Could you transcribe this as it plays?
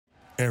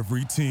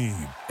Every team,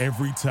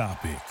 every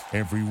topic,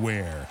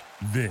 everywhere.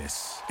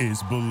 This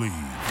is Believe.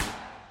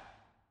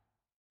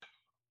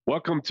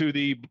 Welcome to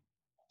the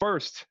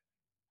first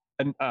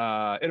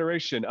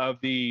iteration of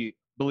the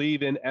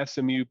Believe in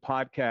SMU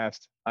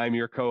podcast. I'm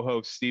your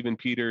co-host, Stephen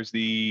Peters,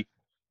 the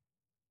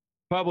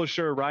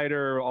publisher,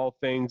 writer, all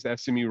things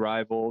SMU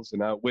Rivals.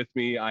 And with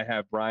me, I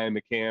have Brian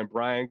McCann.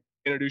 Brian,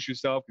 introduce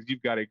yourself because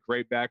you've got a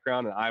great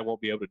background and I won't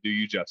be able to do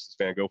you justice,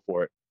 man. Go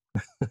for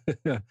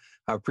it.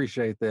 I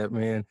appreciate that,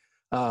 man.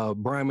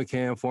 Brian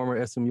McCann,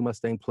 former SMU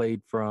Mustang,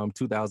 played from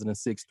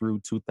 2006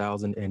 through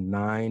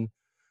 2009.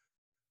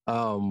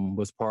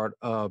 Was part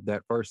of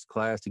that first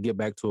class to get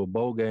back to a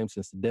bowl game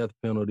since the death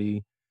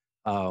penalty.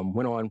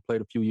 Went on,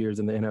 played a few years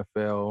in the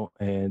NFL,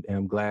 and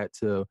am glad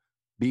to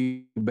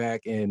be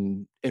back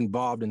and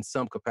involved in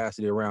some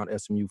capacity around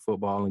SMU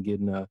football and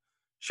getting to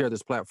share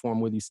this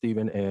platform with you,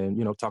 Stephen,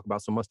 and, talk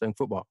about some Mustang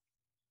football.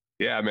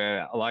 Yeah,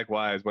 man.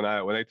 Likewise, when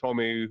they told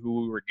me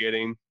who we were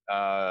getting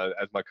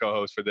as my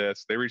co-host for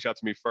this, they reached out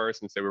to me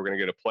first and said we were going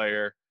to get a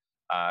player.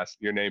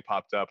 Your name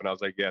popped up, and I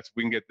was like, yes,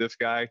 we can get this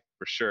guy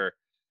for sure.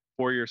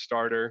 4-year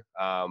starter.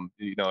 As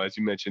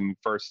you mentioned,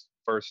 first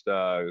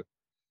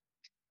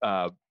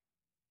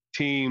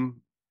team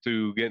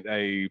to get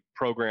a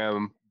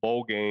program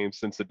bowl game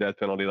since the death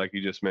penalty, like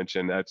you just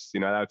mentioned. That's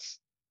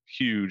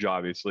huge,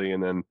 obviously.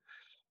 And then,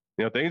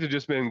 things have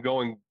just been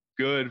going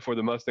good for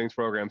the Mustangs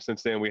program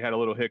since then. We had a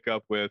little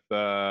hiccup with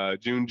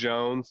June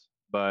Jones,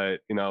 but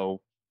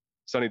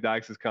Sonny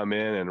Dykes has come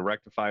in and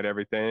rectified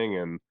everything,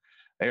 and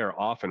they are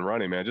off and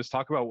running, man. Just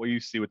talk about what you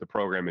see with the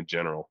program in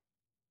general.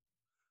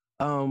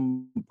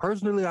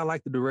 Personally, I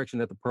like the direction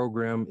that the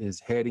program is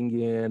heading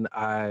in.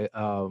 I,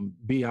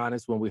 be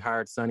honest, when we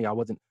hired Sonny, I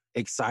wasn't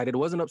excited. I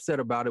wasn't upset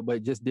about it, but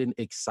it just didn't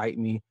excite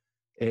me.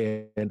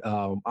 And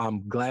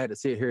I'm glad to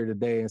sit here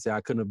today and say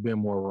I couldn't have been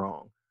more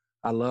wrong.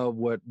 I love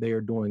what they're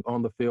doing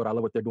on the field. I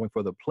love what they're doing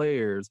for the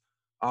players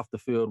off the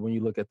field. When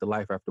you look at the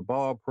Life After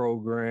Ball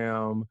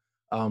program,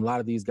 a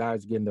lot of these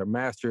guys are getting their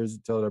masters,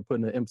 so they're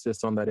putting an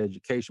emphasis on that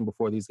education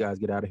before these guys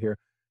get out of here.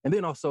 And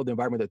then also the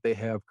environment that they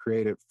have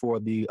created for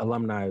the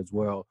alumni as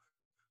well.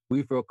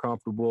 We feel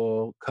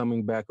comfortable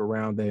coming back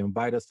around. They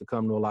invite us to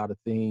come to a lot of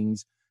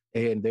things,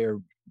 and they're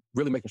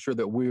really making sure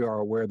that we are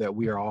aware that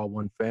we are all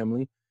one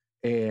family.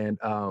 And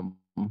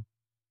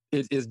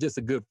it's just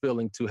a good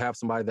feeling to have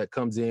somebody that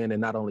comes in and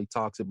not only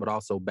talks it, but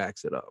also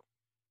backs it up.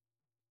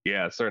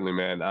 Yeah, certainly,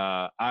 man.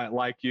 I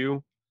like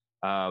you.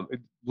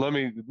 Let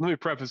me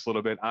preface a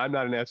little bit. I'm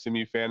not an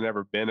SMU fan.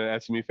 Never been an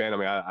SMU fan. I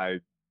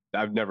mean,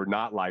 I've never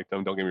not liked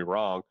them. Don't get me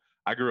wrong.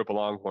 I grew up a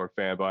Longhorn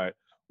fan, but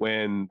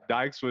when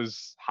Dykes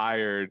was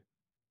hired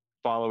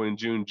following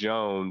June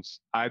Jones,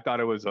 I thought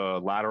it was a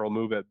lateral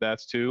move at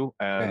best too.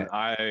 And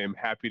I am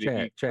happy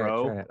to eat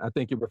crow. Chad. I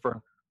think you're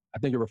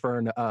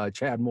referring to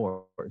Chad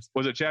Morris.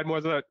 Was it Chad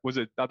Morris? I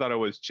thought it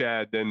was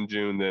Chad, then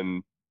June,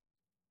 then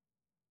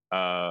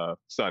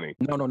Sonny.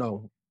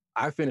 No.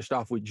 I finished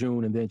off with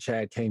June, and then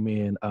Chad came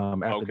in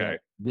after that.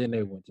 Then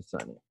they went to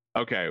Sonny.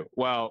 Okay.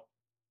 Well,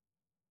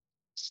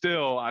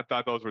 still, I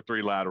thought those were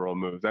 3 lateral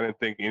moves. I didn't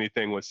think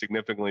anything was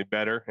significantly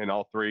better in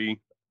all 3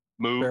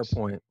 moves.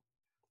 Fair point.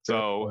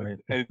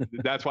 And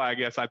that's why I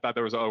guess I thought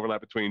there was an overlap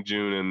between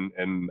June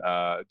and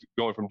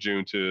going from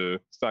June to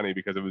Sonny,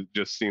 because it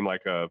just seemed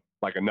like a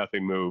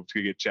nothing move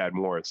to get Chad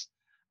Morris.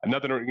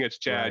 Nothing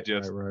against Chad,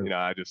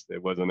 right.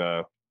 It wasn't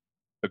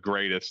the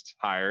greatest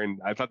hire. And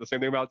I thought the same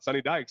thing about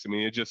Sonny Dykes. I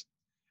mean,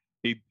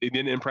 he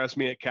didn't impress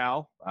me at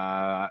Cal.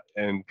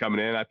 And coming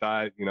in, I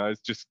thought,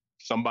 it's just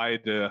somebody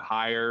to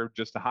hire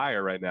just to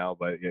hire right now.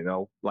 But,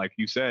 like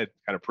you said,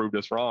 kind of proved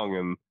us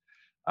wrong.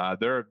 And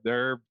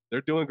they're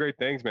doing great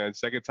things, man.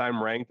 Second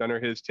time ranked under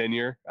his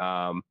tenure.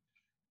 And,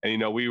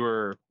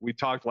 we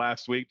talked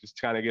last week just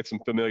to kind of get some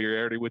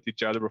familiarity with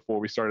each other before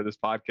we started this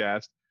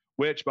podcast,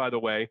 which, by the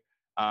way,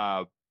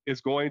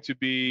 is going to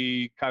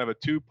be kind of a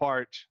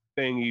 2-part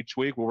thing each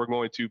week where we're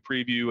going to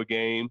preview a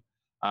game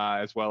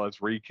as well as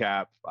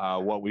recap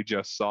what we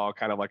just saw,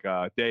 kind of like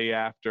a day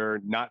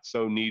after, not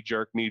so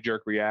knee-jerk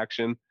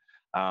reaction.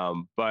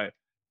 But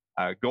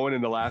going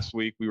into last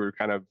week, we were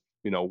kind of,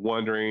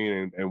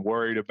 wondering and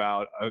worried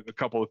about a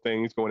couple of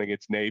things going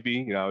against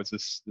Navy. It's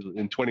just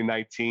in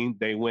 2019,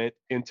 they went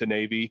into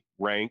Navy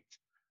ranked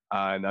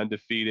and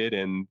undefeated,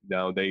 and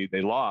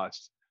they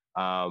lost.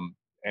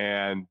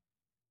 And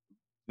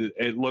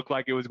it looked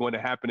like it was going to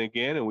happen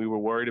again, and we were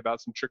worried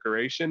about some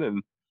trickeration.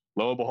 And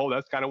lo and behold,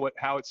 that's kind of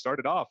how it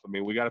started off. I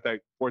mean, we got that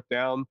 4th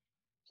down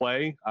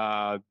play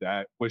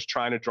that was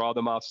trying to draw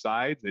them off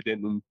sides. They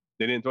didn't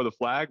throw the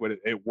flag, but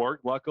it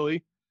worked,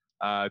 luckily,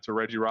 to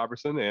Reggie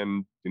Robertson.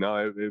 And,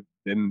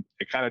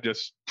 it kind of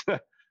just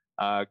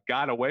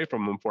got away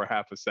from them for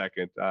half a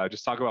second.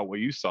 Just talk about what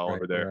you saw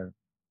over there.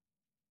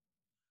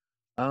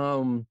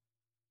 Right.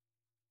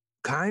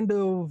 Kind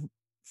of,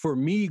 for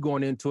me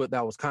going into it,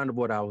 that was kind of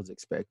what I was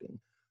expecting.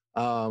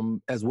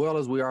 As well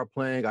as we are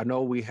playing, I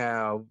know we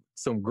have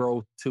some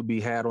growth to be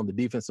had on the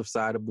defensive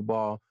side of the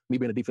ball. Me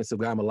being a defensive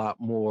guy, I'm a lot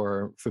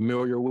more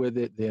familiar with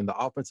it than the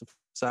offensive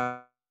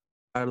side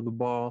of the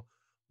ball.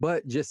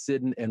 But just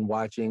sitting and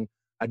watching,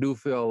 I do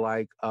feel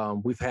like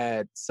we've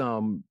had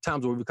some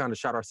times where we kind of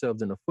shot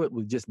ourselves in the foot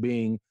with just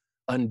being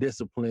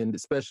undisciplined,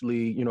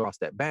 especially, across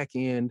that back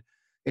end,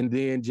 and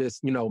then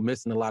just,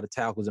 missing a lot of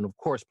tackles. And of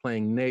course,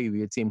 playing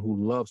Navy, a team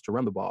who loves to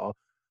run the ball.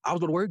 I was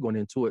a little worried going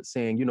into it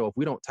saying, if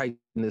we don't tighten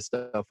this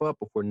stuff up,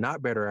 if we're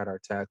not better at our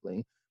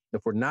tackling,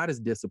 if we're not as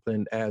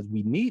disciplined as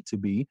we need to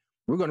be,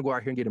 we're going to go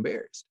out here and get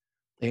embarrassed.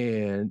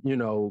 And,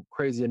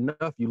 crazy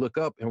enough, you look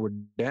up and we're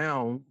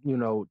down,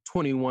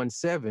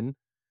 21-7.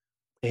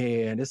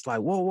 And it's like,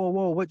 whoa,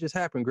 what just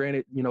happened?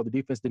 Granted, the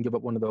defense didn't give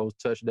up one of those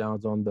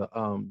touchdowns on the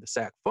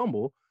sack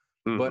fumble,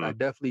 but I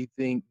definitely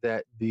think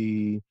that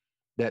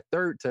that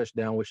third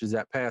touchdown, which is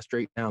that pass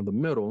straight down the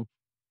middle,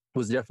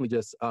 was definitely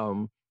just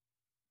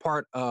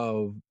part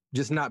of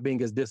just not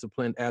being as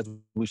disciplined as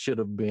we should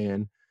have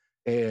been.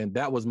 And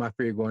that was my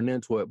fear going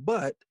into it.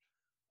 But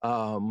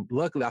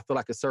luckily, I feel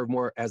like it served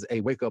more as a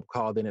wake-up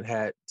call than it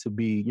had to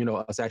be,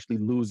 us actually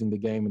losing the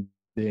game and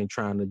then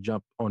trying to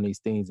jump on these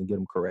things and get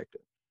them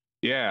corrected.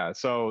 Yeah.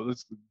 So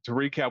to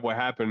recap what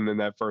happened in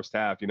that first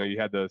half, you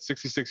had the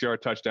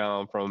 66-yard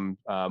touchdown from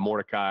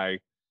Mordecai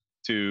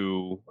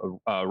to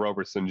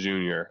Roberson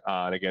Jr.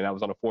 And again, that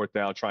was on a fourth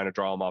down, trying to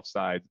draw him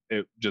offside.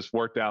 It just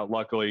worked out,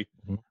 luckily.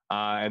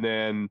 And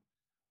then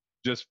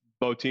just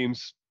both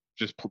teams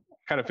just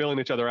kind of filling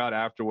each other out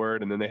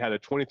afterward. And then they had a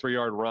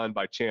 23-yard run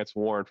by Chance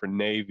Warren for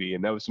Navy.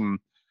 And that was some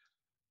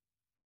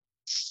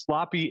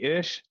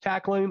sloppy-ish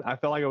tackling. I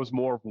felt like it was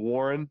more of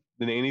Warren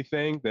than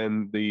anything,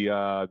 than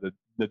the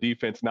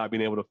defense not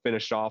being able to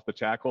finish off the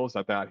tackles.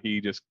 I thought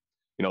he just,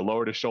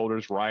 lowered his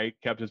shoulders right,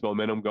 kept his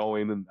momentum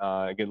going, and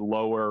getting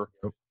lower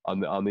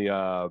on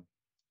that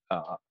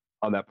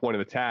point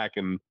of attack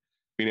and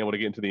being able to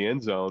get into the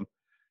end zone.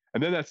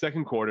 And then that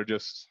second quarter,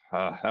 just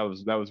that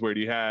was weird.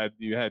 You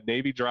had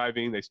Navy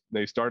driving.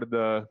 They started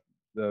the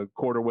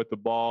quarter with the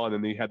ball, and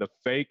then they had the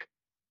fake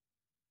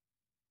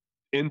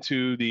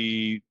into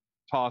the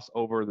toss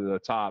over the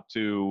top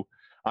to,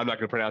 I'm not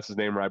going to pronounce his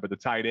name right, but the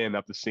tight end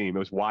up the seam. It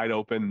was wide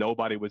open.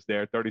 Nobody was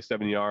there,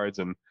 37 yards,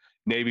 and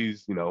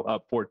Navy's,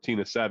 up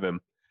 14-7.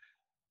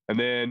 And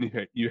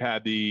then you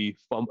had the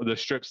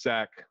strip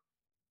sack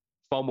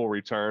fumble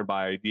return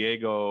by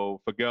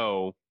Diego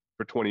Fagot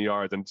for 20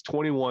 yards, and it's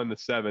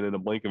 21-7 in a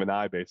blink of an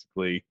eye,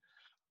 basically.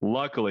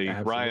 Luckily,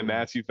 Absolutely. Ryan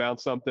Massey found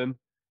something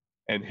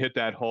and hit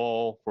that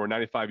hole for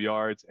 95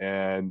 yards,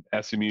 and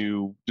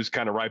SMU just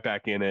kind of right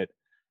back in it.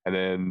 And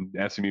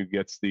then SMU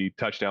gets the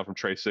touchdown from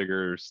Trey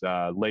Siggers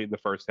late in the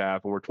first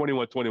half. And we're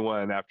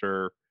 21-21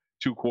 after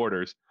two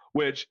quarters,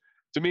 which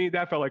to me,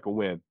 that felt like a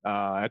win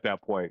at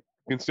that point,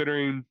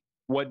 considering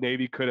what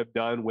Navy could have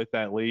done with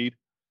that lead.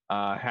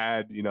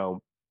 Had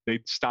they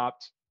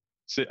stopped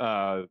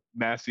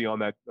Massey on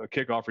that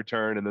kickoff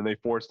return, and then they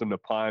forced him to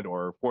punt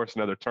or force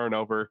another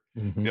turnover.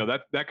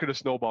 That could have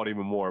snowballed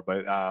even more.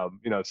 But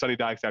Sonny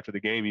Dykes after the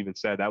game even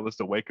said that was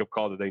the wake-up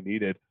call that they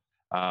needed.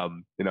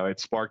 It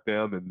sparked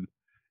them, and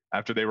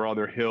after they were on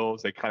their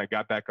heels, they kind of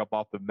got back up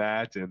off the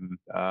mat and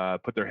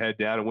put their head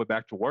down and went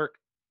back to work.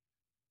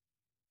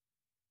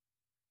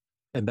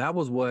 And that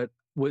was what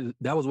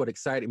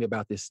excited me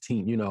about this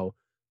team.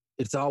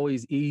 It's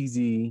always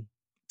easy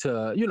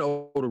to,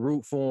 to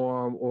root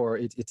for them, or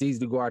it's easy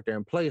to go out there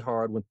and play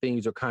hard when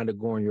things are kind of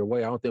going your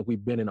way. I don't think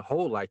we've been in a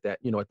hole like that,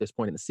 at this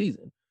point in the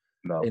season.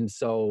 No. And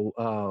so,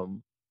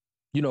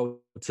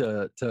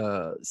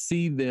 to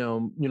see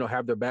them,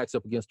 have their backs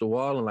up against the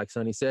wall, and like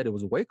Sonny said, it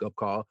was a wake-up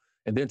call,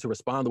 and then to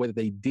respond the way that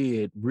they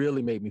did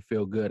really made me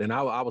feel good. And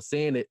I was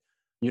saying it,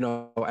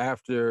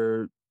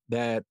 after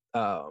that,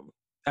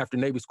 after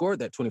Navy scored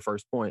that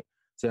 21st point,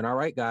 saying, all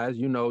right, guys,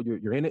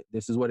 you're in it.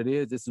 This is what it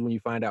is. This is when you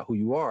find out who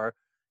you are.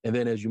 And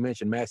then, as you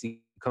mentioned, Massey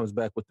comes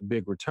back with the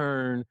big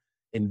return.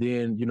 And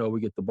then,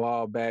 we get the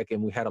ball back,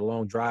 and we had a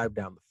long drive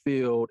down the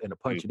field and a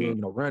punch it in,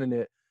 running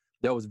it.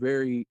 That was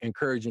very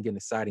encouraging and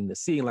exciting to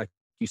see. And like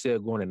you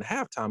said, going into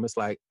halftime, it's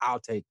like, I'll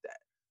take that.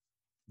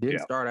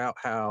 Didn't start out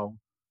how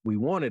we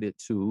wanted it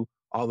to,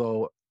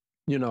 although,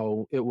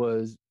 it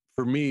was,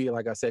 for me,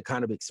 like I said,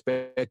 kind of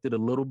expected a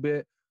little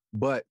bit.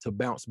 But to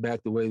bounce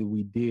back the way that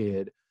we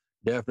did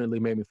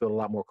definitely made me feel a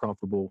lot more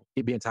comfortable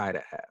it being tied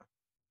at half.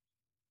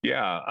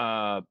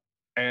 Yeah.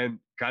 And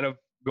kind of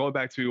going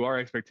back to our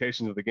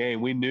expectations of the game,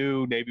 we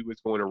knew Navy was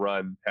going to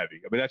run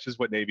heavy. I mean, that's just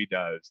what Navy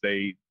does.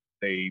 They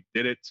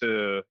did it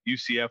to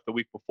UCF the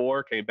week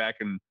before, came back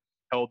and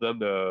held them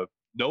to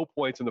no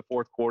points in the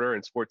fourth quarter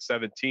and scored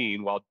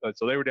 17.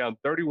 So they were down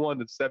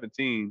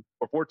 31-17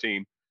 or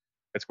 14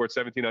 and scored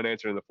 17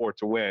 unanswered in the fourth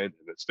to win. And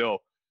it's still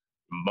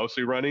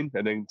mostly running,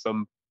 and then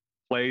some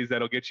plays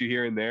that'll get you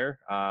here and there.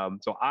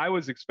 So I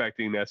was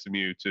expecting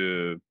SMU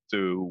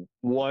to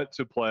want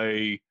to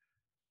play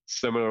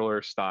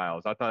similar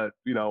styles. I thought,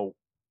 the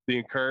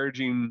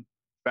encouraging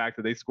fact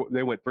that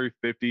they went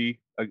 350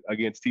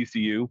 against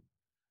TCU.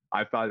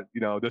 I thought,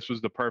 this was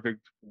the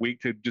perfect week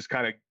to just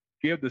kind of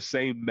give the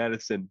same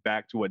medicine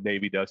back to what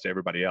Navy does to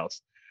everybody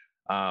else.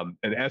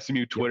 And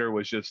SMU Twitter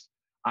was just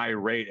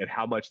irate at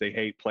how much they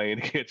hate playing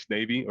against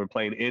Navy or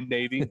playing in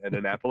Navy in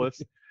Annapolis.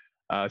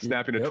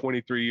 Snapping a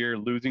 23-year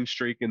losing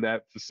streak in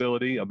that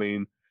facility. I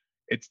mean,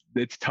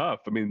 it's tough.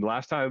 I mean,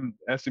 last time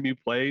SMU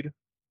played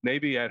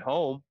Navy at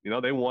home,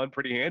 they won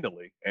pretty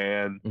handily,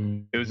 and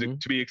it was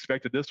to be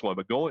expected this one.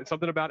 But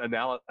something about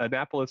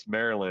Annapolis,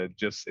 Maryland,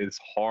 just is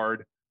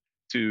hard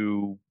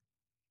to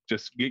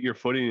just get your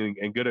footing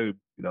and get a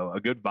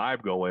good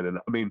vibe going. And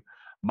I mean,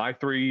 my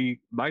three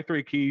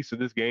keys to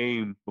this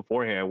game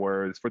beforehand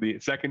were for the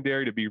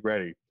secondary to be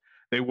ready.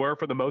 They were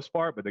for the most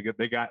part, but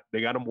they got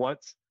them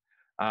once.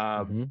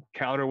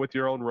 Counter with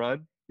your own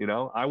run.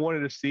 I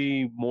wanted to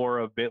see more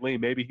of Bentley.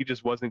 Maybe he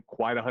just wasn't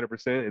quite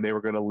 100%, and they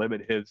were going to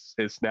limit his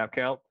snap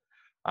count.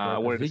 I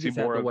wanted to see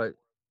more of.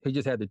 He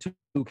just had the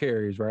two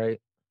carries, right?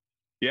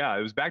 Yeah,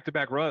 it was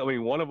back-to-back run. I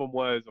mean, one of them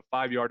was a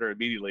 5-yarder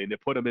immediately, and it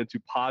put him into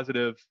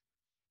positive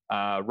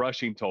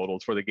rushing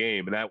totals for the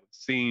game, and that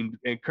seemed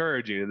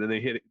encouraging. And then they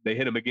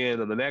hit him again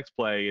on the next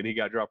play, and he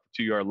got dropped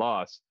for 2-yard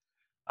loss.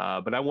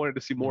 But I wanted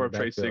to see more of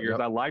Trey Siggers.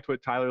 Yep. I liked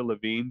what Tyler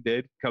Levine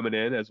did coming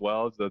in as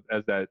well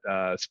as that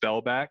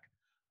spellback.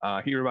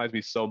 He reminds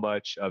me so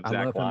much of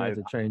Zach Line. I love him as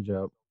a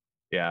changeup.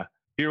 Yeah,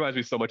 he reminds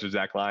me so much of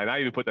Zach Line.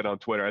 I even put that on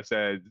Twitter. I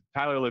said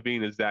Tyler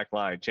Levine is Zach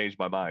Line. Changed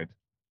my mind.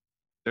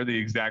 They're the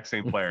exact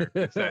same player.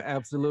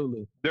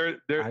 Absolutely. I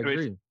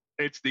agree.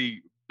 It's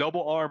the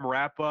double arm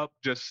wrap up.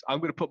 Just I'm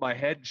going to put my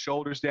head and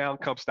shoulders down.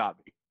 Come stop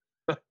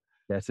me.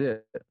 That's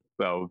it.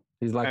 So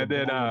he's like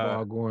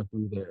ball going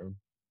through there.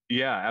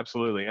 Yeah,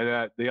 absolutely.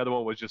 And the other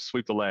one was just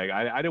sweep the leg.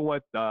 I didn't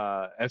want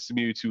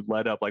SMU to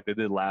let up like they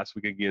did last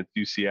week against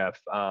UCF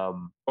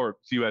or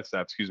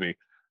USF, excuse me.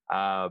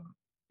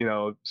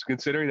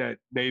 Considering that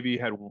Navy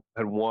had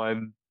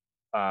won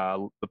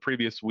the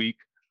previous week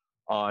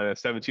on a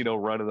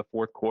 17-0 run in the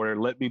fourth quarter,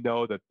 let me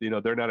know that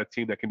they're not a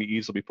team that can be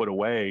easily put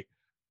away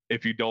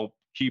if you don't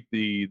keep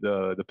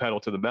the pedal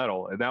to the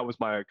metal. And that was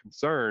my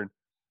concern.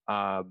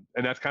 And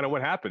that's kind of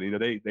what happened.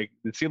 It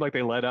seemed like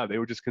they let up. They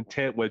were just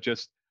content with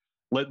just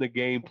letting the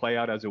game play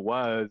out as it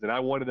was. And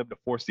I wanted them to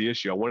force the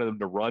issue. I wanted them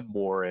to run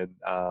more and,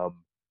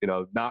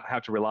 not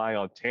have to rely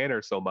on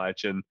Tanner so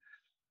much. And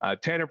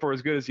Tanner, for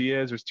as good as he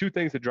is, there's two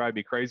things that drive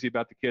me crazy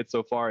about the kid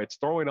so far. It's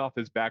throwing off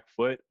his back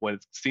foot when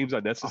it seems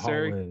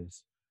unnecessary.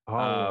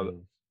 Always.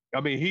 I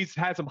mean, he's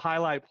had some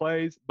highlight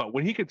plays, but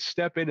when he could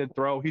step in and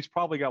throw, he's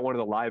probably got one of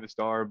the livest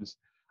arms,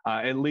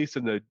 at least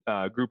in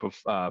the group of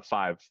 5.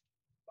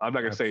 I'm not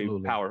going to say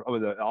power,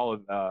 all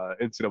of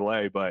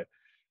NCAA, but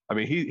I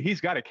mean, he's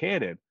got a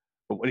cannon.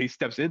 But when he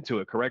steps into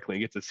it correctly,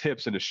 he gets his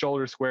hips and his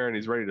shoulders square and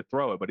he's ready to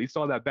throw it. But he's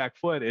on that back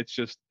foot. It's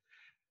just,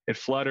 it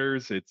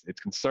flutters. It's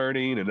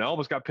concerning, and it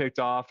almost got picked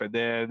off. And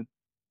then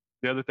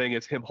the other thing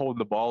is him holding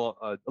the ball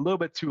a little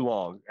bit too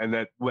long. And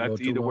that's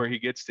either where he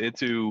gets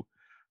into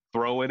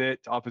throwing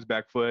it off his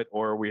back foot,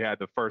 or we had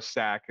the first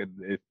sack and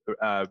it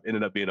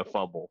ended up being a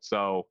fumble.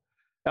 So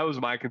that was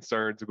my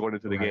concerns going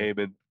into the game.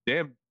 And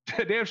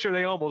damn sure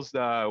they almost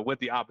went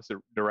the opposite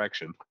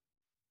direction.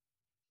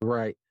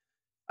 Right.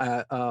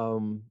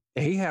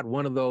 He had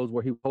one of those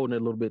where he was holding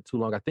it a little bit too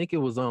long. I think it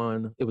was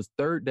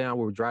third down.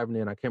 We were driving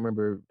in. I can't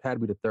remember. It had to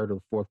be the third or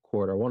the fourth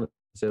quarter. I want to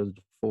say it was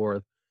the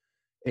fourth.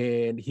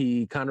 And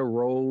he kind of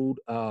rolled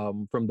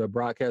from the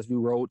broadcast view,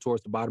 rolled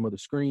towards the bottom of the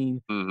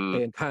screen.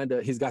 And kind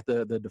of, he's got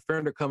the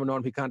defender coming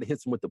on. He kind of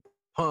hits him with the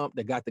pump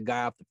that got the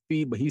guy off the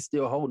feet, but he's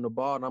still holding the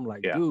ball. And I'm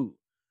like, dude,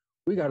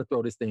 we got to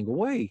throw this thing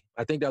away.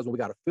 I think that was when we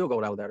got a field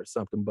goal out of that or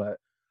something. But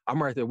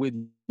I'm right there with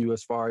you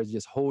as far as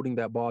just holding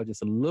that ball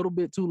just a little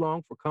bit too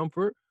long for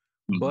comfort.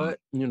 But,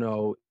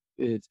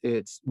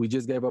 it's we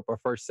just gave up our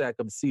first sack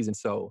of the season.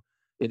 So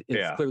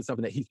it's clearly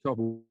something that he's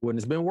comfortable with, and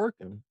it's been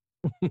working.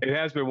 It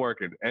has been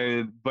working,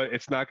 but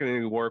it's not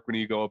going to work when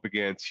you go up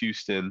against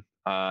Houston,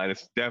 and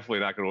it's definitely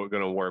not going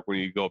to work when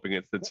you go up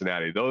against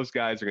Cincinnati. Those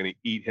guys are going to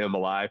eat him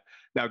alive.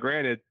 Now,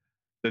 granted,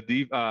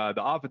 the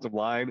offensive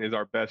line is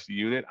our best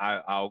unit.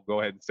 I'll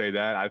go ahead and say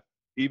that.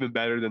 Even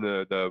better than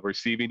the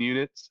receiving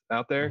units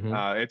out there.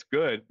 It's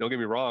good. Don't get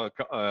me wrong.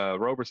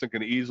 Roberson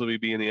can easily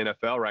be in the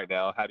NFL right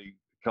now had he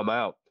come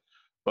out.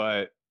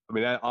 But, I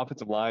mean, that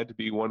offensive line to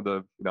be one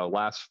of the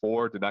last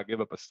 4 to not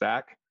give up a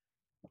sack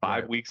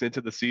 5 weeks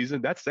into the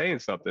season, that's saying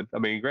something. I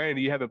mean,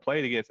 granted, you haven't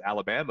played against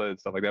Alabama and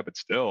stuff like that, but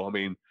still, I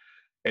mean,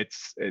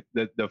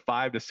 the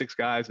 5 to 6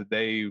 guys that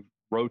they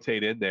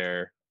rotate in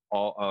there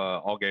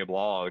all game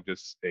long,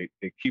 just it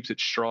keeps it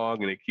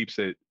strong and it keeps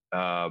it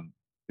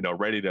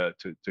ready to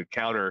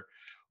counter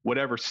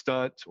whatever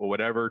stunt or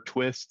whatever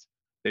twist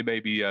they may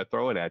be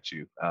throwing at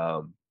you.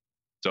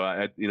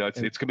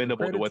 It's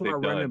commendable to what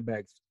they've done.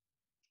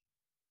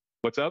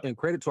 What's up? And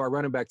credit to our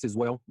running backs as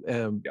well.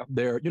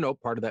 They're,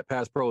 part of that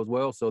pass pro as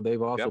well. So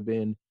they've also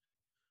been,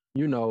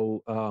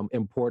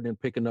 important in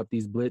picking up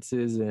these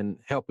blitzes and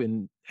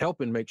helping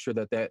make sure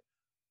that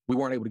we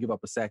weren't able to give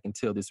up a sack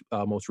until this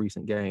most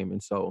recent game.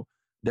 And so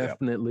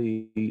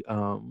definitely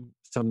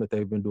something that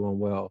they've been doing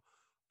well.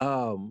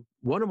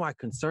 One of my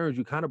concerns,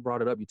 you kind of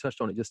brought it up, you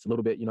touched on it just a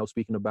little bit,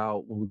 speaking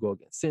about when we go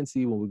against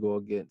Cincy, when we go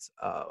against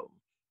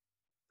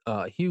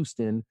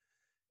Houston,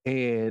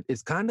 and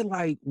it's kind of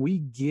like we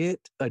get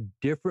a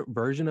different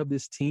version of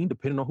this team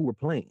depending on who we're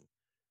playing.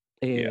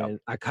 And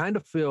I kind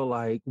of feel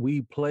like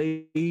we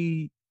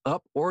play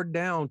up or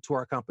down to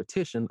our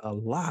competition a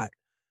lot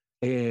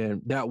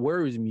And that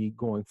worries me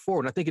going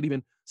forward. And I think it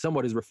even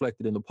somewhat is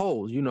reflected in the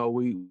polls. You know,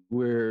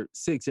 we're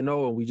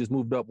 6-0 and we just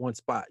moved up one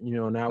spot. You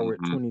know, now we're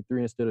at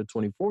 23 instead of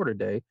 24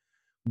 today.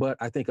 But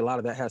I think a lot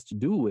of that has to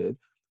do with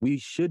we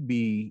should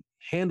be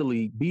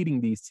handily beating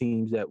these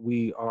teams that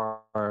we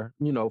are,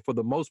 you know, for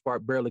the most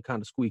part, barely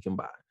kind of squeaking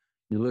by.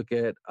 You look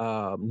at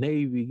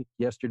Navy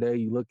yesterday.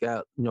 You look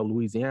at, you know,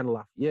 Louisiana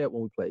Lafayette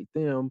when we played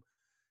them.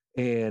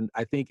 And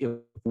I think if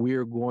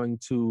we're going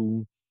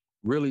to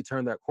really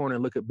turn that corner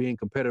and look at being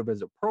competitive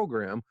as a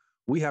program,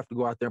 we have to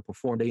go out there and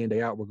perform day in,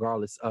 day out,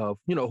 regardless of,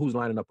 you know, who's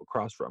lining up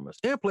across from us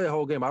and play a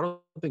whole game. I don't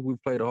think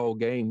we've played a whole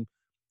game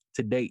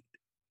to date.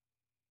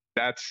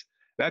 That's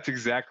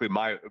exactly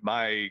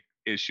my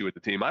issue with the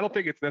team. I don't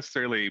think it's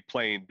necessarily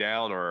playing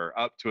down or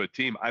up to a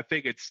team. I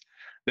think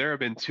there have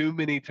been too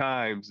many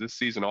times this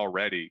season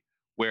already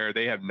where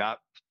they have not,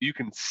 you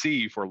can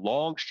see for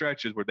long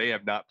stretches where they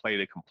have not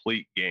played a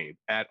complete game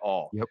at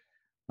all. Yep.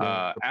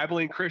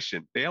 Abilene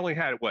Christian, they only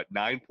had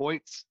 9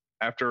 points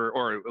after,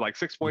 or like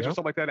 6 points or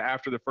something like that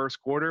after the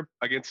first quarter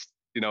against,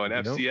 you know, an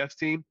FCS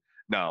team.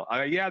 No,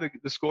 the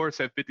score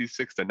said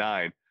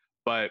 56-9,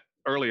 but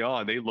early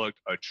on they looked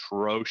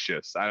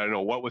atrocious. I don't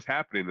know what was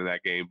happening in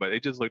that game, but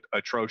it just looked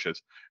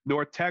atrocious.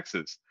 North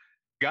Texas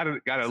got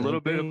a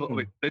little bit of.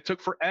 It took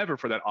forever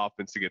for that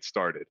offense to get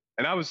started,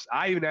 and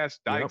I even asked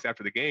Dykes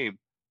after the game,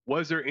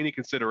 was there any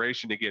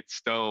consideration to get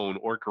Stone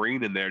or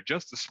Green in there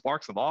just to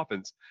spark some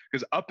offense?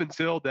 Because up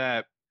until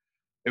that,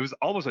 it was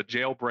almost a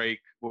jailbreak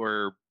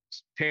where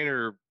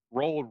Tanner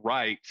rolled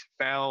right,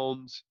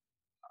 found,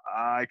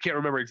 I can't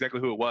remember exactly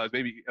who it was.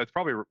 Maybe it's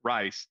probably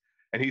Rice,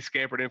 and he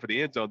scampered in for the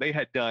end zone. They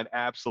had done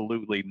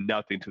absolutely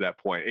nothing to that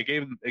point. It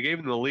gave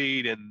them the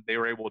lead, and they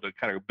were able to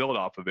kind of build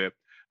off of it,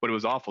 but it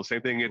was awful.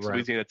 Same thing against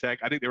Louisiana Tech.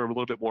 I think they were a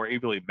little bit more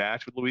evenly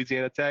matched with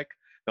Louisiana Tech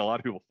than a lot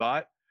of people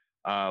thought.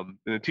 And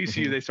the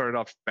TCU, they started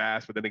off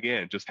fast, but then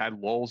again, just had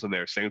lulls in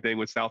there. Same thing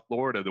with South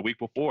Florida the week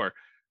before.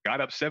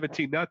 Got up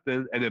 17-0,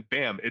 and then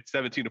bam, it's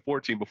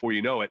 17-14 before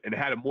you know it. And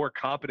had a more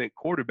competent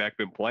quarterback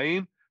been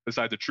playing,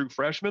 besides a true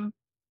freshman,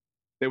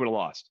 they would have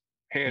lost.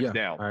 Hands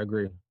down. I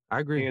agree.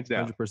 Hands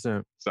down.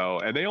 100%. So,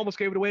 and they almost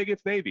gave it away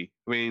against Navy.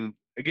 I mean,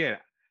 again,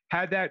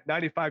 had that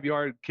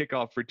 95-yard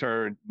kickoff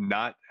return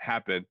not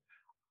happened,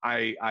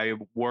 I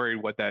am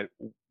worried what that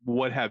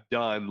would have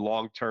done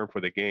long term for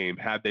the game.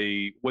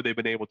 Would they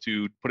been able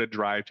to put a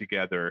drive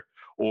together,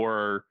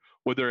 or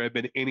would there have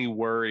been any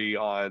worry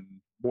on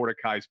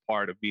Mordecai's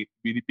part of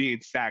being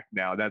sacked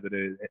now that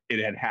it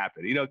had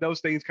happened? You know,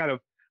 those things kind of,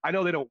 I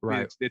know they don't.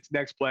 Right. It's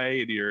next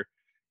play, and you're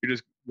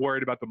just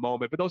worried about the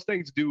moment, but those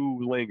things do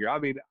linger. I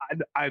mean,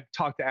 I've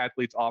talked to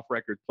athletes off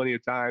record plenty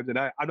of times, and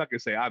I'm not going to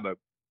say I'm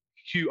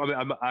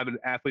an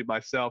athlete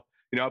myself.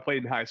 You know, I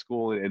played in high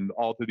school and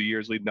all through the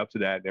years leading up to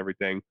that and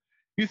everything.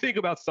 You think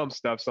about some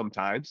stuff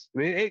sometimes. I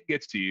mean, it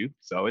gets to you.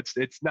 So it's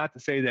not to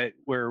say that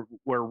we're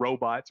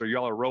robots or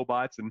y'all are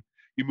robots and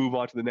you move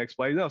on to the next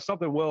play. No,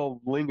 something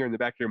will linger in the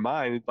back of your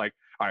mind. It's like,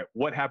 all right,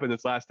 what happened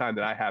this last time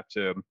that I have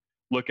to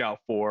look out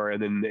for?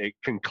 And then it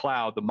can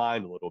cloud the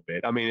mind a little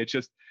bit. I mean, it's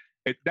just,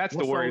 that's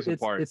the worrisome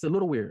part. It's a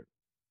little weird.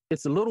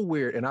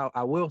 And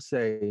I will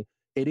say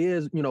it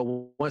is, you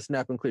know, one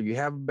snap and clear. You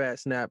have a bad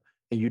snap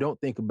and you don't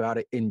think about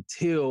it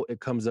until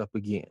it comes up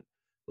again.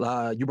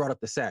 You brought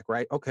up the sack,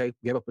 right? Okay,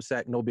 gave up a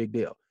sack, no big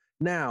deal.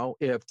 Now,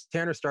 if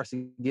Tanner starts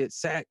to get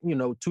sacked, you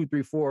know, 2,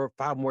 3, 4,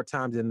 5 more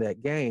times in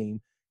that game,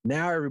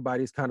 now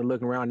everybody's kind of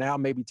looking around. Now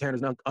maybe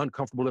Tanner's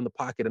uncomfortable in the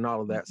pocket and all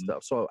of that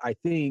stuff. So I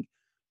think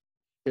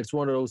it's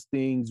one of those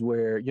things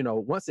where, you know,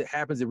 once it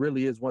happens, it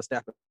really is one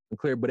snap and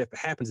clear. But if it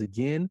happens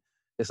again,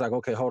 it's like,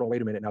 okay, hold on,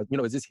 wait a minute. Now, you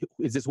know, is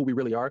this who we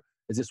really are?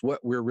 Is this what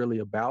we're really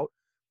about?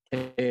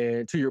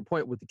 And to your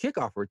point with the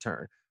kickoff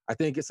return, I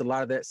think it's a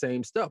lot of that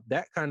same stuff.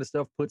 That kind of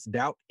stuff puts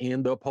doubt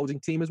in the opposing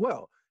team as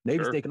well.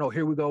 Navy's thinking, oh,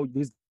 here we go.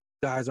 These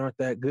guys aren't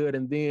that good.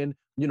 And then,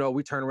 you know,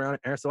 we turn around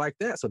and answer like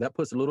that. So that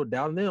puts a little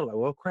doubt in them. Like,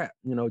 well, crap.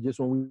 You know, just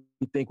when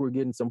we think we're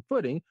getting some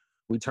footing,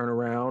 we turn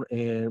around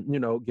and, you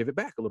know, give it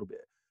back a little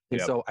bit.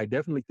 And so I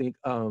definitely think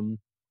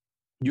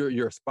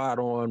you're spot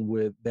on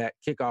with that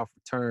kickoff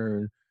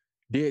return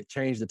did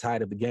change the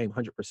tide of the game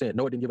 100%.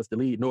 No, it didn't give us the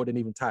lead. No, it didn't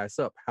even tie us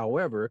up.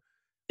 However,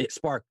 it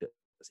sparked us.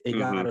 It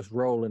got us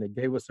rolling. It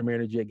gave us some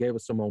energy. It gave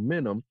us some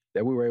momentum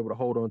that we were able to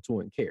hold on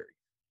to and carry.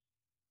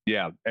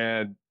 Yeah.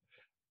 And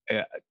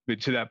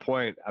to that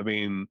point, I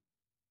mean,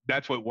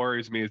 that's what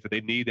worries me is that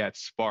they need that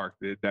spark,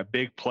 that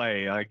big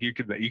play. Like you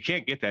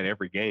can't get that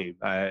every game.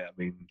 I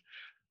mean,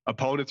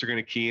 opponents are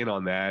going to key in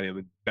on that,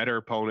 and better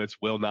opponents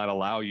will not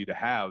allow you to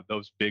have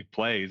those big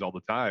plays all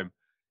the time.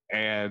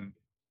 And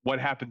what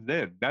happens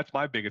then? That's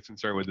my biggest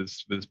concern with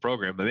this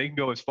program. And they can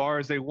go as far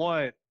as they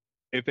want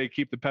if they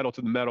keep the pedal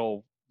to the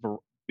metal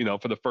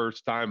for the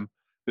first time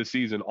this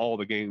season, all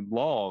the game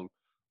long.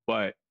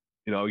 But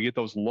you know, you get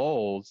those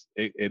lulls,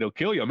 it'll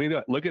kill you. I mean,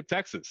 look at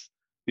Texas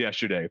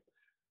yesterday.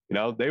 You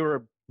know, they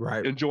were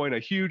enjoying a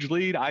huge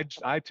lead.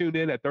 I tuned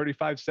in at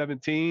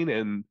 35-17,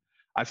 and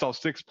I saw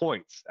 6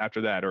 points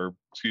after that, or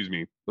excuse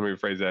me, let me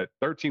rephrase that,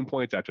 13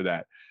 points after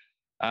that.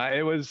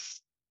 It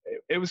was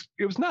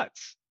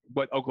nuts.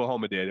 what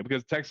Oklahoma did,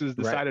 because Texas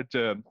decided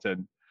to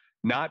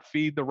not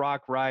feed the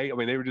rock right. I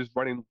mean, they were just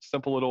running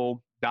simple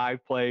little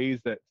dive plays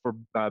that for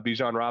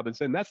Bijan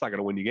Robinson. That's not going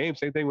to win you games.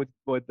 Same thing with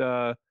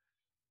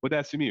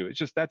SMU. It's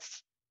just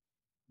that's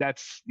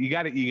you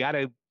got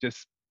to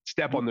just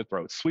step on the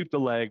throat, sweep the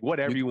leg,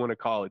 whatever you want to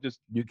call it. Just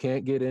you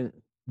can't get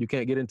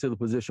into the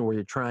position where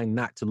you're trying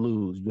not to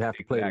lose. You have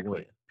to play to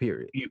win.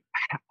 Period.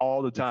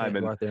 All the time.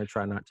 And go out there and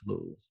try not to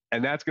lose.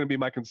 And that's going to be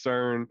my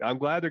concern. I'm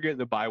glad they're getting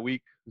the bye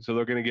week, so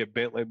they're going to get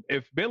Bentley.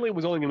 If Bentley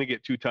was only going to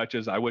get 2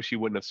 touches, I wish he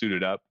wouldn't have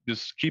suited up.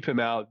 Just keep him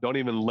out. Don't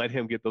even let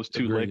him get those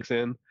 2 licks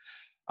in,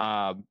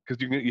 because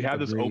you have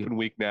this open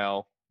week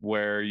now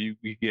where you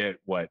get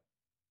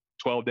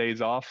 12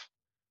 days off.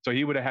 So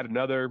he would have had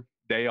another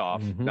day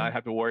off, not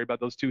have to worry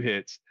about those 2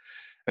 hits,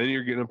 and then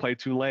you're going to play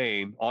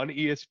Tulane on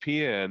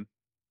ESPN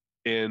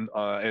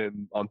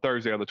on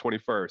Thursday on the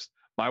 21st.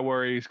 My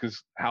worry is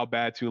because how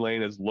bad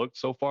Tulane has looked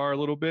so far a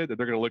little bit, that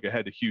they're going to look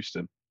ahead to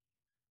Houston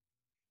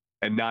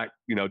and not,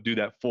 do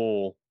that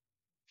full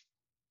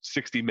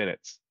 60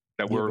 minutes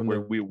that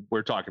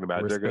we're talking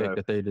about. They're going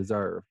that they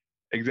deserve.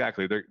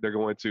 Exactly. They're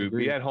going to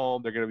be at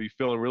home. They're going to be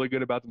feeling really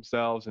good about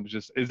themselves, and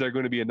just, is there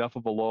going to be enough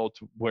of a lull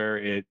to where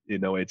it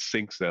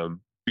sinks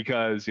them?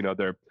 Because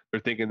they're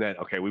thinking that,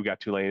 okay, we've got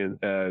Tulane,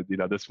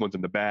 this one's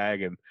in the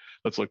bag, and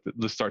let's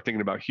start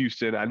thinking about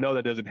Houston. I know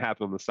that doesn't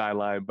happen on the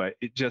sideline, but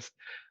it just,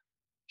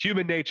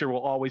 human nature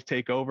will always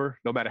take over,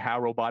 no matter how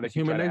robotic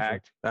you try to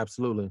act.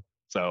 Absolutely.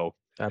 So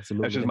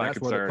absolutely, that's just my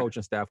concern. Where the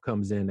coaching staff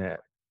comes in at.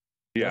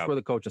 Yeah, that's where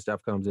the coaching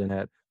staff comes in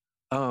at.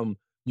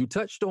 You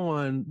touched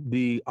on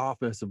the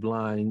offensive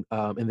line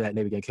in that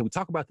Navy game. Can we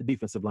talk about the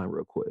defensive line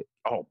real quick?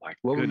 Oh my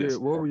goodness!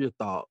 What were your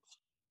thoughts?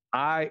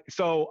 I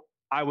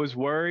was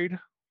worried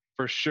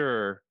for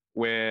sure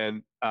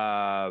when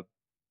I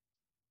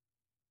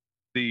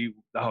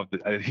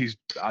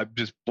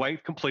just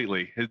blanked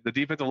completely. The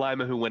defensive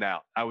lineman who went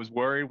out. I was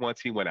worried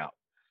once he went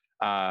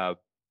out.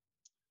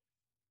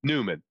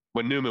 Newman,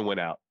 when Newman went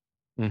out,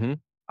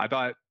 I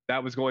thought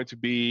that was going to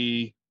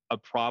be a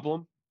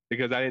problem,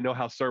 because I didn't know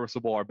how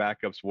serviceable our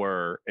backups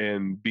were,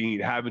 and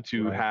having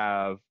to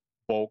have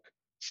bulk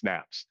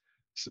snaps.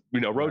 So,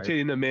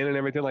 rotating them in and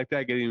everything like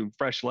that, getting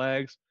fresh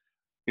legs.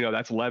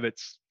 That's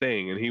Levitt's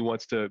thing, and he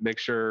wants to make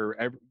sure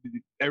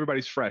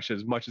everybody's fresh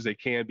as much as they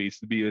can be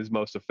to be his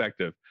most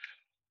effective.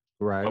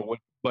 Right.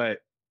 But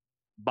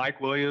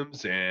Mike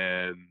Williams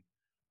and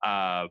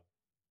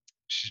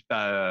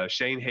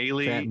Shane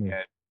Haley.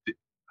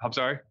 I'm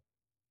sorry?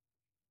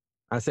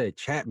 I said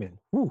Chapman.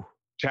 Whew.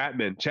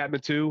 Chapman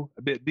too.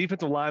 The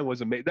defensive line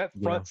was amazing. That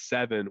front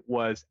 7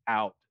 was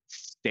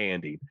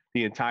outstanding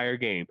the entire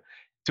game.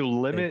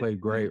 They played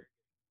great.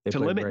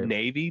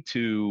 Navy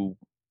to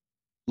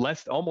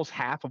almost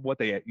half of what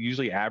they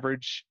usually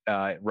average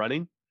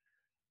running,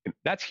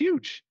 that's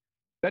huge.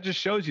 That just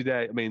shows you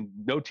that,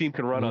 no team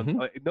can run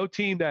on no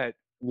team that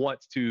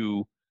wants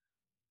to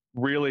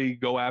really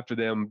go after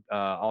them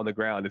on the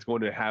ground is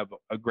going to have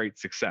a great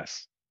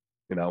success,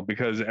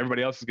 because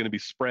everybody else is going to be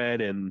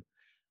spread and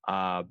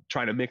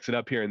trying to mix it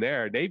up here and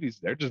there. Navy's,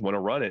 they just want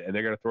to run it, and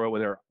they're going to throw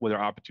it when they're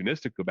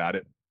opportunistic about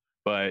it.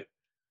 But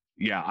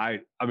yeah,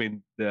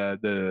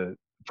 the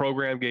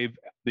program gave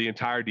the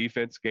entire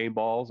defense game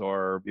balls,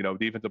 or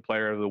defensive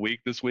player of the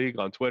week this week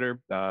on Twitter.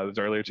 It was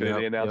earlier today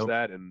they announced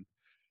that, and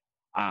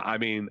I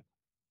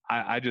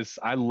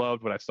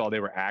loved what I saw. They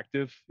were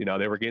active.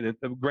 They were getting.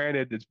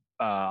 Granted,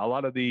 a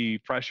lot of the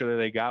pressure that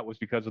they got was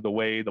because of the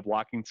way the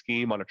blocking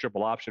scheme on a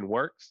triple option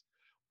works,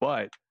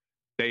 but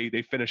they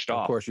finished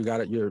off. Of course, you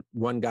got it. Your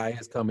one guy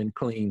is coming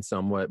clean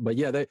somewhat, but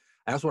yeah,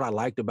 that's what I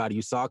liked about it.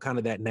 You saw kind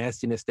of that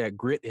nastiness, that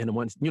grit, and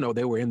once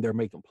they were in there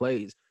making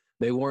plays.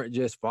 They weren't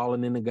just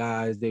falling into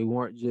guys. They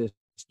weren't just,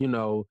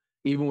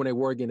 even when they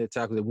were getting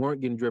tackled, they weren't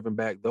getting driven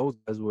back. Those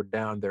guys were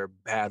down there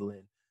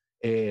battling.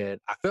 And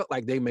I felt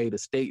like they made a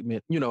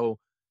statement,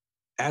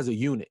 as a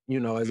unit,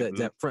 as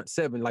that front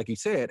 7, like you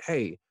said,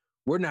 hey,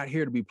 we're not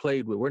here to be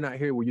played with. We're not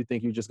here where you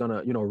think you're just going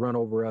to, run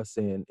over us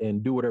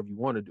and do whatever you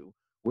want to do.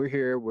 We're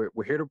here. We're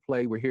here to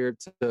play. We're here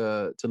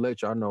to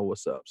let y'all know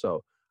what's up.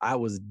 So I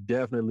was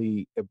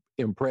definitely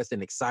impressed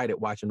and excited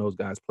watching those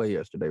guys play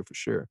yesterday for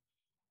sure.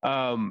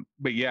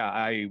 But yeah,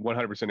 I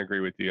 100%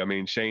 agree with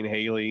you. Shane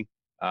Haley,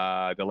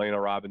 Delano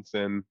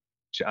Robinson,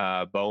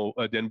 Denbo.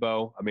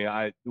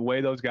 The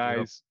way those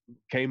guys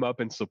came up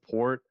in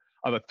support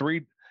of a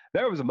 3,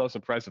 that was the most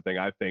impressive thing,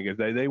 I think, is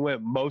they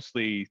went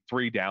mostly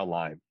 3 down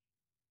line.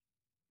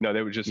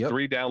 They were just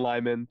 3 down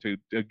linemen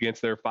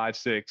against their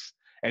 5-6,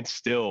 and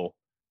still,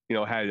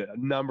 had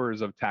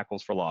numbers of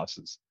tackles for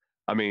losses.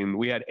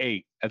 We had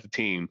 8 as a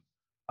team,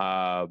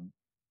 got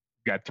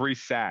 3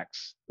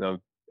 sacks.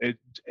 It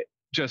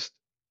just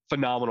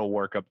phenomenal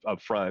work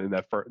up front in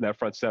that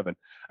front 7.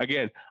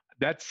 Again,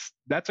 that's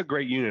a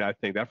great unit. I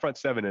think that front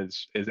 7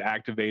 is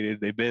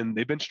activated. They've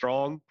been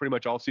strong pretty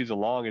much all season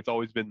long. It's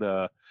always been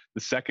the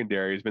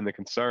secondary has been the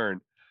concern.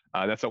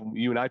 That's what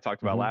you and I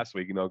talked about last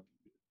week.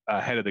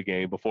 Ahead of the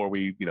game before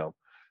we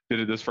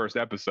did this first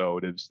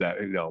episode, is that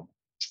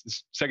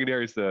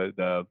secondary is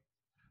the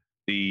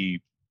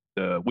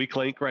the weak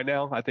link right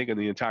now, I think, in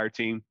the entire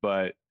team.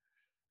 But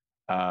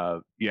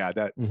yeah,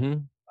 that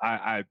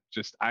I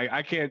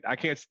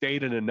can't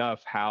state it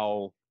enough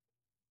how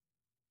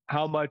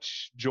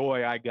much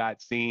joy I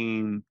got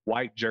seeing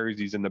white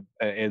jerseys in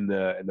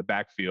the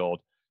backfield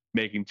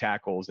making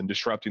tackles and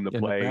disrupting the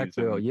plays.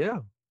 The backfield, yeah.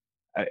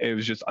 It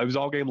was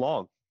all game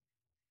long.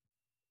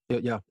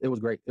 Yeah, it was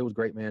great. It was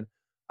great, man.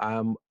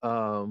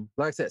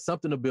 Like I said,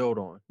 something to build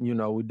on. You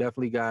know, we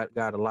definitely got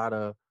a lot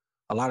of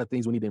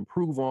things we need to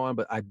improve on,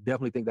 but I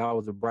definitely think that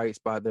was a bright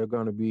spot. They're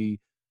going to be,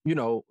 you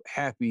know,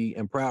 happy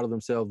and proud of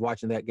themselves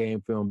watching that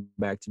game film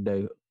back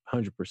today,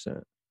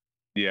 100%.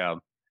 Yeah,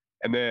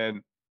 and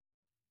then,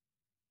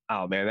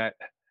 oh man, that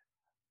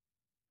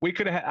we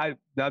could have.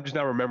 I'm just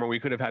now remembering we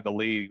could have had the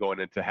lead going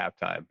into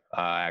halftime,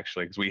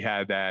 actually, because we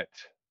had that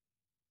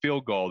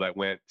field goal that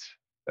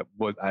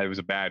was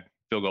a bad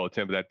field goal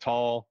attempt. But that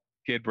tall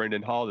kid,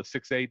 Brendan Hall, the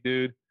 6'8"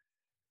 dude.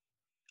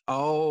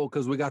 Oh,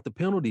 because we got the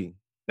penalty.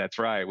 That's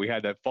right. We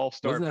had that false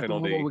start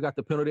penalty. We got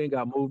the penalty and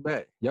got moved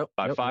back. Yep.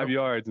 By 5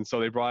 yards, and so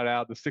they brought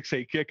out the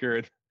 6'8" kicker.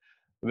 And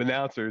the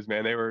announcers,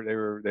 man, they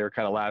were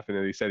kind of laughing,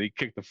 and he said he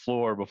kicked the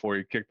floor before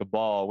he kicked the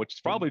ball, which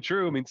is probably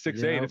true. I mean,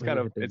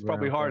 6'8", it's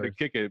probably hard to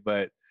kick it,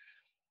 but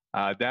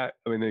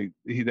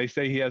they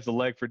say he has the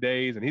leg for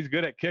days, and he's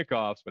good at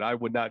kickoffs, but I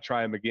would not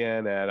try him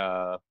again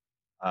at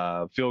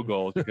field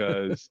goals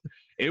because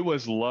it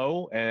was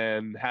low,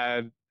 and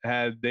had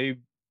they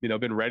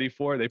been ready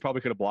for it, they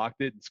probably could have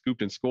blocked it and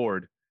scooped and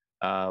scored,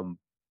 and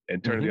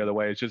turned it the other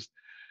way. It's just,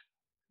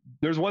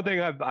 there's one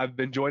thing I've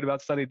enjoyed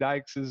about Sonny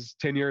Dykes'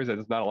 tenure is that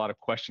there's not a lot of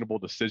questionable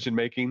decision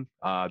making.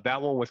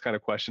 That one was kind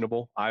of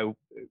questionable. I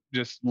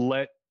just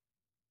let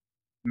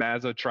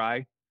Mazza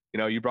try.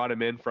 You brought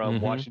him in from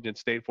Washington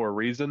State for a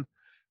reason.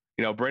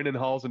 Brendan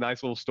Hall's a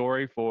nice little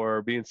story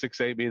for being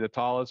 6'8", being the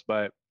tallest,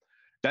 but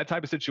that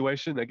type of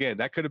situation, again,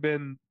 that could have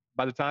been,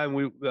 by the time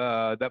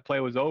that play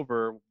was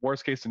over,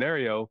 worst case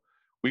scenario,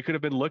 we could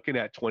have been looking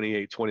at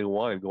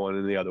 28-21 going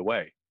in the other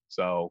way.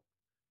 So,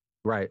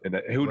 right.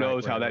 And who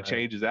knows how that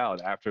changes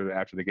out after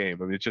the game.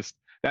 I mean, it's just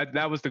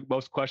that was the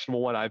most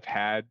questionable one I've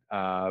had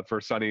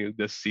for Sonny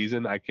this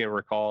season. I can't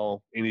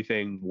recall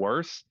anything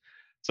worse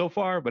so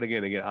far, but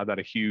again, I'm not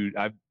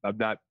I've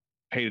not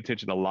paid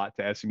attention a lot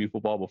to SMU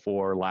football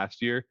before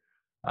last year.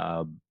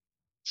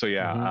 So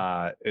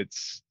yeah,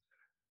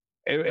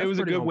 it was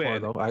a good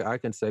win. Par, I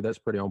can say that's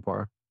pretty on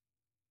par.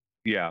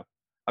 Yeah.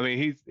 I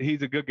mean,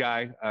 he's a good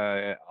guy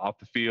off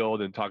the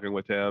field, and talking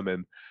with him,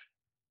 and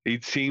he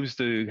seems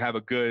to have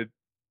a good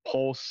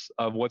pulse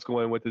of what's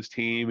going on with his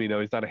team.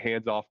 He's not a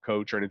hands-off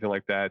coach or anything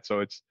like that.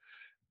 So it's,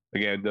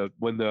 again,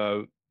 when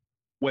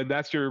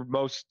that's your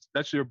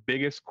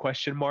biggest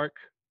question mark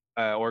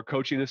or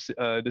coaching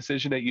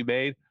decision that you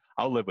made,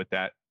 I'll live with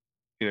that.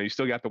 You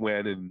still got to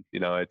win, and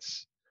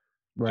it's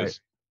right.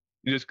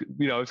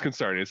 It's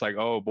concerning. It's like,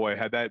 oh boy,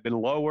 had that been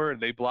lower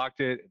and they blocked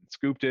it and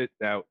scooped it,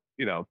 now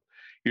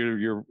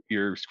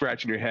you're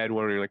scratching your head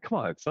wondering, like, come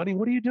on, Sonny,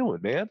 what are you doing,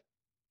 man?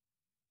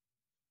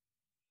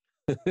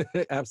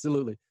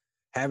 Absolutely.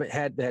 Haven't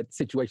had that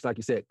situation, like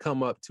you said,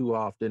 come up too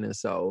often, and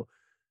so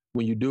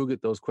when you do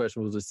get those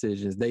questionable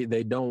decisions,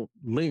 they don't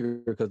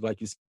linger because,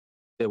 like you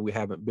said, we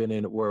haven't been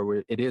in it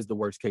where it is the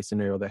worst case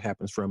scenario that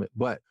happens from it.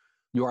 But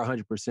you are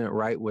 100%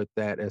 right with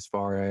that, as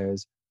far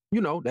as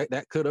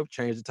that could have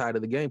changed the tide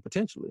of the game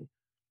potentially.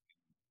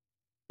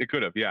 It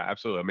could have, yeah,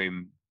 absolutely. I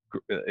mean,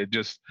 it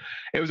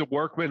was a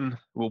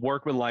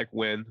workman-like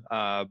win,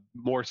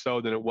 more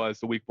so than it was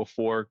the week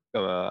before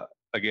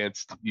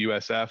against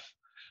USF.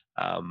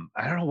 I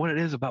don't know what it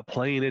is about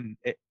playing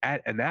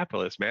at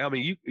Annapolis, man. I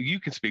mean, you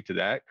can speak to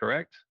that,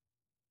 correct?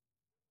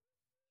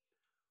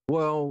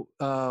 Well,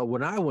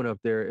 when I went up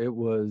there, it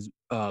was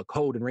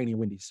cold and rainy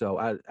and windy.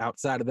 So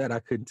outside of that, I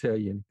couldn't tell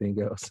you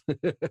anything else.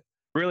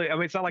 Really? I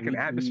mean, it's not like an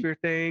atmosphere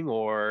thing,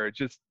 or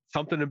just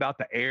something about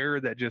the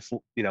air that just,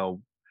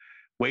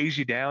 weighs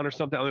you down or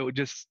something. I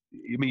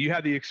mean, you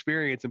have the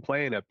experience in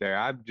playing up there.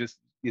 I'm just,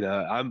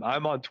 I'm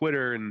on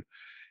Twitter and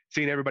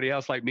seeing everybody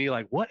else like me,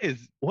 like, what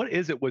is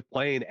it with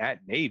playing at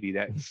Navy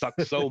that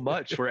sucks so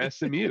much for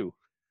SMU?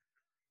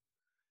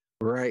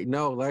 Right.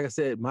 No, like I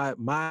said,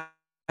 my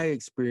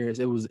experience,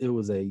 it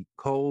was a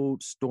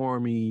cold,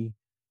 stormy,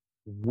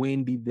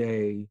 windy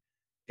day.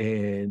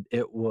 And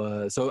it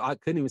was, so I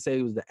couldn't even say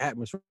it was the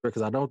atmosphere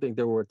because I don't think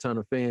there were a ton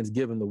of fans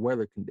given the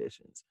weather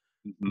conditions.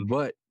 Mm-hmm.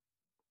 But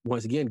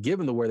once again,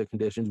 given the weather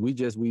conditions, we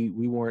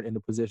weren't in a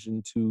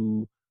position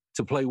to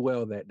play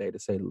well that day, to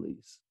say the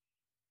least.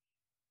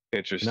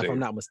 Interesting. And if I'm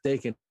not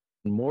mistaken,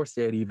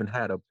 Morstead even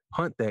had a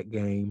punt that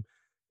game,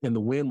 and the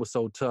wind was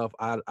so tough,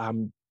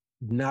 I'm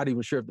not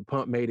even sure if the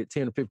punt made it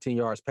 10 or 15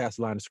 yards past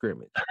the line of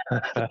scrimmage.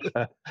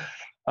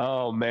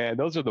 Oh man,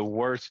 those are the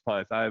worst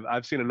punts.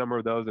 I've seen a number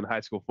of those in high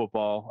school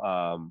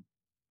football,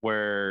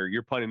 where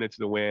you're punting into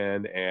the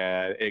wind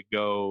and it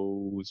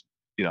goes,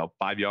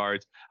 5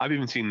 yards. I've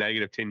even seen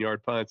negative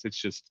 10-yard punts.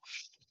 It's just,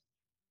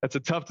 that's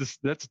a tough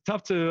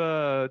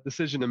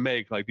decision to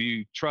make. Like, do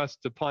you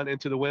trust to punt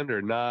into the wind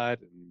or not?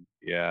 And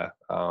yeah,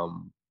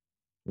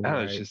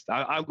 right. It's just,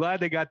 I'm glad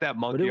they got that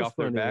monkey off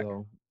their back.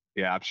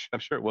 Yeah, I'm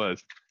sure it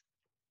was.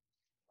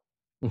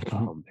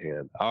 Oh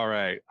man. All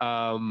right.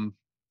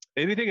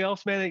 Anything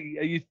else, man?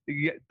 You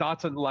get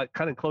thoughts on, like,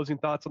 kind of closing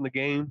thoughts on the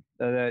game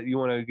that you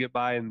want to get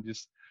by, and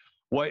just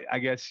what I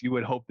guess you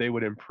would hope they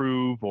would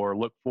improve or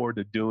look forward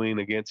to doing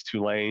against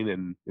Tulane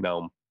in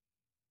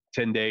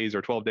 10 days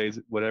or 12 days,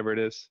 whatever it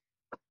is.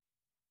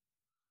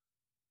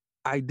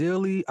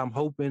 Ideally, I'm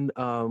hoping,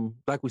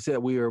 like we said,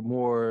 we are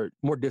more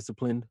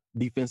disciplined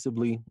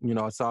defensively.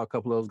 I saw a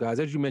couple of those guys.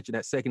 As you mentioned,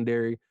 that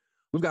secondary,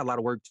 we've got a lot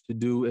of work to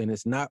do, and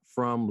it's not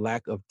from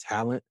lack of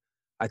talent.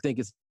 I think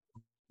it's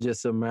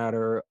just a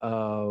matter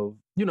of,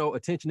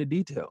 attention to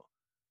detail.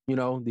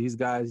 These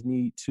guys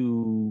need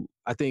to,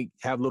 I think,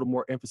 have a little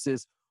more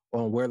emphasis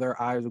on where their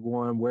eyes are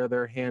going, where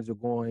their hands are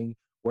going,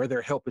 where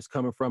their help is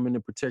coming from in the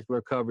particular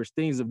coverage,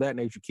 things of that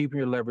nature, keeping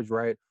your leverage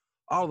right,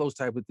 all those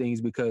type of things,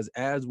 because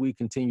as we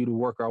continue to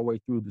work our way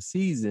through the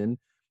season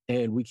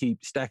and we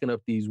keep stacking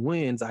up these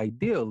wins,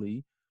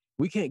 ideally,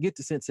 we can't get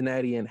to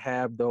Cincinnati and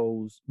have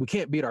those. We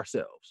can't beat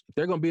ourselves. If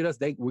they're going to beat us,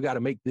 we got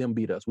to make them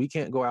beat us. We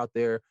can't go out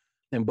there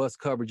and bust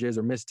coverages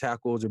or miss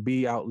tackles or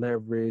be out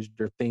leveraged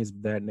or things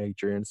of that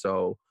nature. And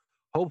so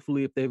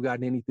hopefully if they've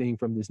gotten anything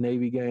from this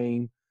Navy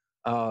game,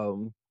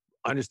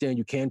 understand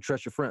you can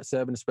trust your front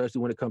seven, especially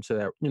when it comes to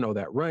that,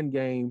 that run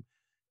game.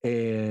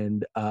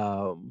 And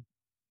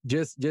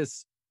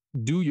just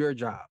do your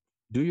job.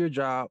 Do your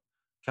job.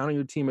 Count on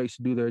your teammates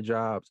to do their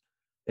jobs.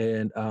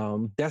 And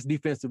that's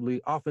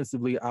defensively.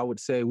 Offensively, I would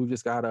say we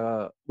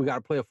gotta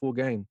play a full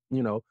game.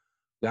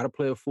 Got to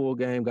play a full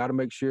game. Got to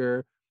make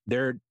sure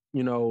they're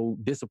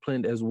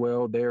disciplined as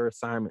well. Their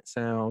assignment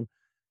sound,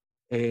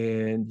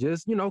 and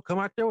just come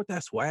out there with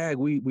that swag.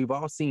 We've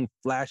all seen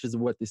flashes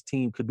of what this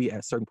team could be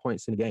at certain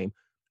points in the game.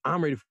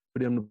 I'm ready for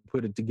them to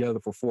put it together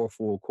for 4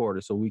 full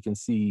quarters so we can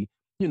see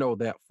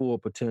that full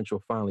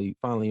potential finally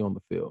on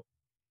the field.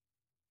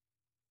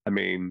 I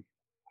mean,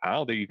 I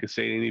don't think you could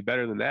say it any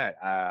better than that.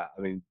 I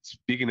mean,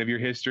 speaking of your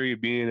history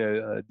of being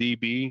a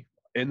DB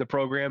in the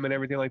program and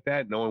everything like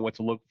that, knowing what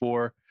to look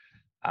for,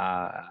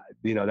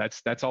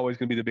 that's always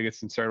going to be the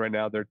biggest concern right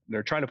now.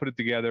 They're trying to put it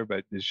together,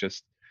 but it's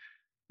just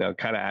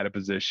kind of out of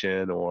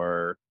position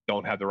or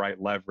don't have the right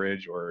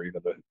leverage, or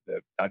the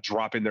not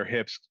dropping their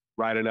hips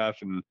right enough.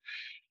 And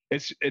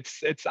it's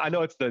I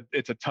know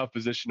it's a tough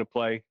position to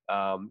play,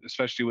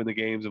 especially when the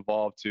games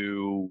evolve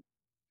to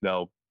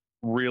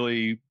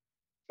really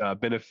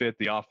benefit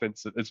the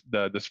offense,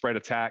 the spread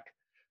attack.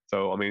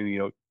 So I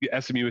mean,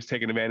 SMU is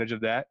taking advantage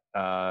of that,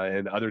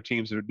 and other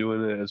teams are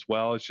doing it as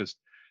well.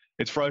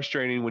 It's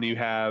frustrating when you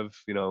have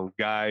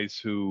guys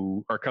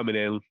who are coming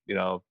in,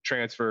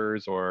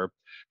 transfers or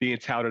being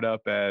touted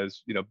up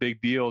as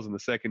big deals in the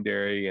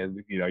secondary,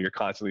 and you're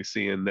constantly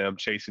seeing them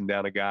chasing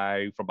down a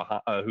guy from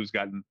behind who's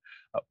gotten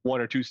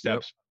 1 or 2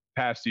 steps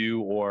past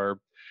you, or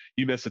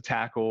you miss a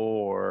tackle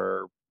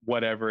or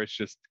whatever. It's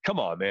just, come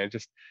on, man,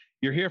 just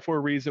you're here for a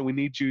reason. We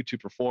need you to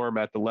perform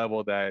at the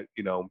level that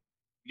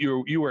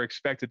you were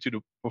expected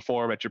to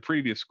perform at your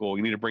previous school.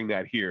 You need to bring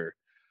that here.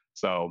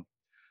 So.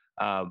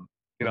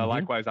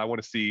 Likewise, I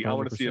want to see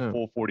a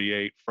full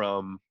 48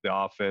 from the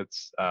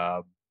offense,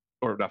 or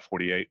not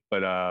 48,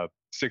 but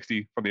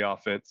 60 from the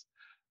offense.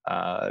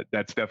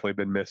 That's definitely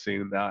been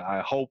missing.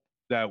 I hope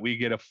that we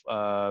get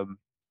a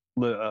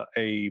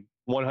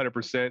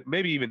 100%,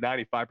 maybe even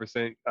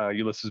 95%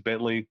 Ulysses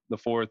Bentley the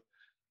fourth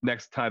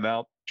next time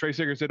out. Trey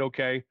Siggers did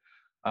okay.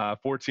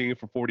 14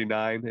 for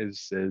 49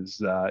 is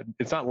it's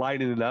not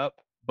lighting it up,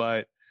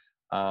 but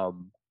I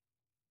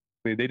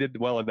mean, they did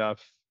well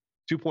enough.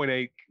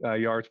 2.8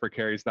 yards per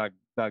carry is not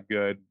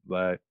good,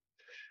 but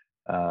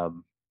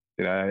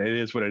it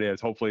is what it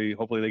is. Hopefully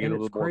they get a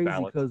little more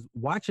balance. Because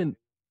watching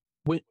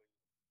when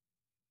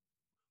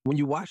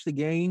you watch the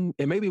game,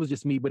 and maybe it was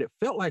just me, but it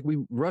felt like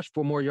we rushed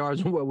for more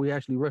yards than what we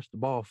actually rushed the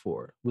ball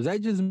for. Was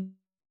that just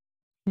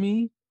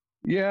me?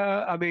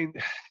 Yeah, I mean,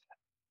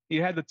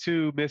 you had the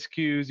 2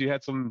 miscues. You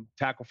had some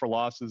tackle for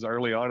losses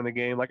early on in the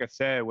game. Like I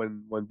said,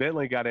 when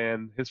Bentley got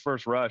in, his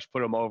first rush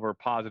put him over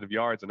positive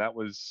yards, and that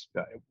was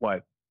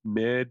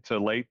mid to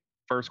late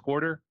first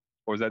quarter,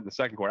 or was that in the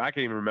second quarter? I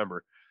can't even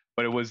remember,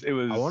 but it was. I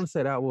want to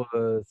say that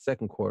was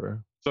second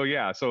quarter. So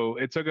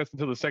it took us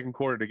until the second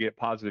quarter to get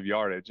positive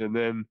yardage, and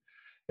then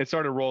it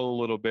started rolling a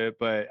little bit.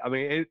 But I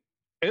mean,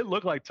 it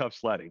looked like tough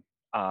sledding,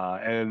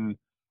 and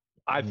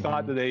I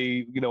thought that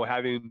they,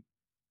 having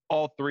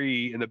all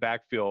 3 in the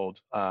backfield,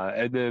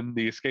 and then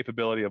the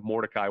escapability of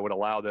Mordecai would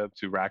allow them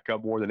to rack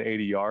up more than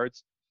 80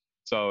 yards.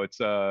 So it's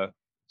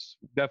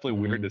definitely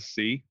weird to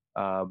see.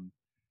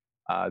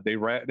 They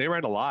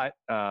ran a lot,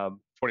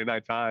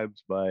 29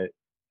 times, but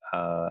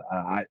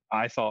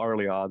I saw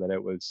early on that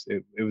it was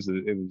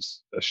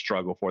a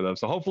struggle for them.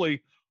 So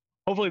hopefully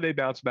they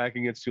bounce back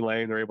against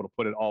Tulane. They're able to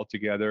put it all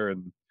together,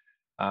 and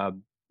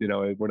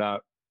we're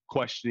not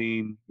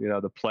questioning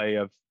the play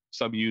of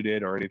some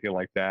unit or anything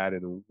like that,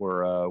 and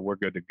we're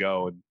good to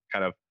go, and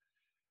kind of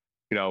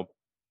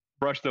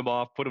brush them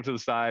off, put them to the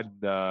side,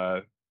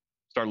 and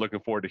start looking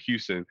forward to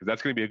Houston, because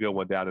that's going to be a good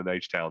one down in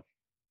H-Town.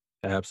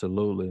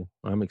 Absolutely.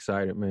 I'm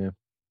excited, man.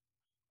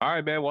 All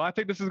right, man. Well, I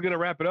think this is going to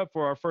wrap it up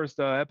for our first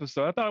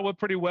episode. I thought it went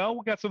pretty well.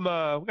 We got some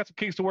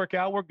kinks to work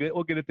out. We'll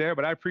get it there.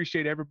 But I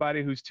appreciate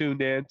everybody who's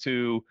tuned in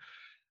to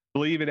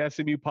Believe in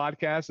SMU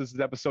podcast. This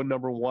is episode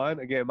number 1.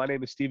 Again, my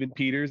name is Stephen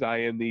Peters. I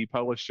am the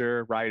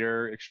publisher,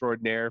 writer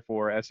extraordinaire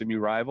for SMU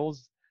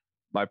Rivals.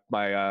 My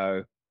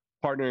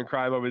partner in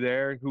crime over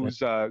there, who's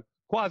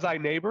quasi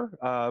neighbor.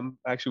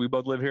 Actually, we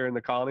both live here in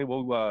the colony.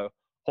 We'll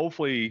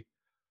hopefully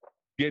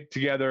get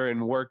together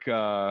and work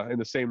in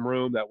the same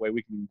room. That way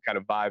we can kind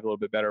of vibe a little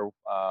bit better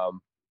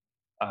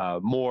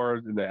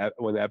more when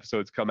the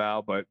episodes come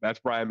out. But that's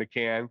Brian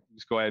McCann.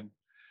 Just go ahead and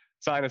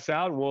sign us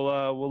out, and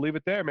we'll leave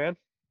it there, man.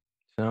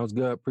 Sounds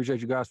good.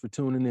 Appreciate you guys for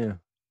tuning in.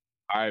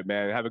 All right,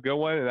 man. Have a good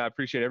one, and I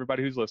appreciate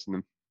everybody who's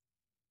listening.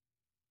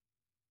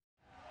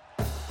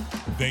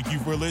 Thank you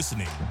for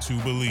listening to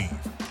Believe.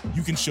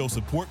 You can show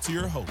support to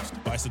your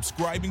host by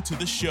subscribing to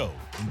the show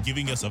and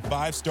giving us a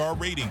 5-star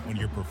rating on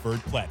your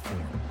preferred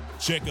platform.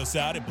 Check us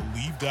out at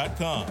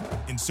Believe.com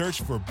and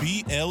search for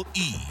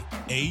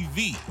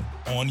BLEAV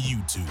on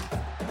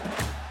YouTube.